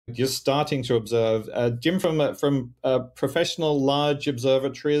just starting to observe. Jim, from professional large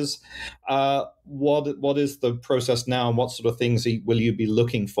observatories, what is the process now, and what sort of things will you be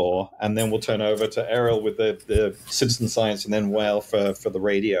looking for? And then we'll turn over to Errol with the citizen science, and then Wael for the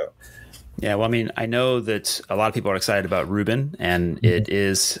radio. Yeah, well, I mean, I know that a lot of people are excited about Rubin, and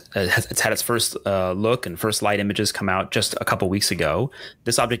it's had its first look and first light images come out just a couple weeks ago.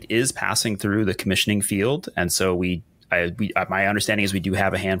 This object is passing through the commissioning field, and so my understanding is we do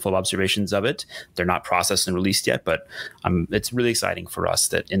have a handful of observations of it. They're not processed and released yet, but it's really exciting for us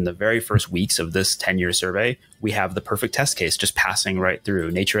that in the very first weeks of this 10-year survey, we have the perfect test case just passing right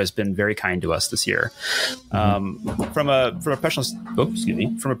through. Nature has been very kind to us this year. From a professional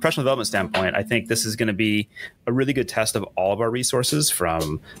development standpoint, I think this is going to be a really good test of all of our resources,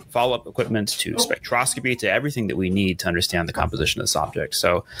 from follow-up equipment to spectroscopy to everything that we need to understand the composition of this object.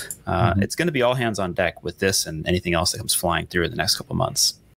 So it's going to be all hands on deck with this and anything else that comes flying through in the next couple of months.